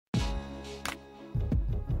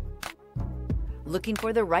Looking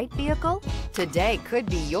for the right vehicle? Today could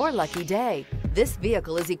be your lucky day. This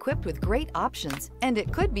vehicle is equipped with great options, and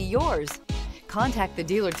it could be yours. Contact the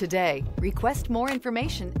dealer today, request more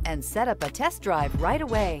information, and set up a test drive right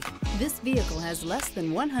away. This vehicle has less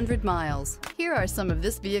than 100 miles. Here are some of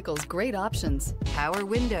this vehicle's great options: power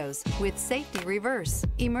windows with safety reverse,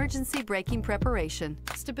 emergency braking preparation,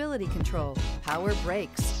 stability control, power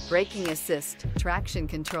brakes, braking assist, traction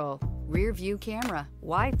control, rear view camera,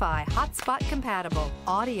 Wi-Fi hotspot compatible,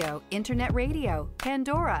 audio, internet radio,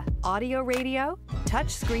 Pandora, audio radio,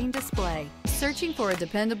 touchscreen display. Searching for a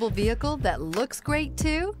dependable vehicle that looks great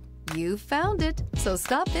too? You found it, so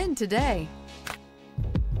stop in today.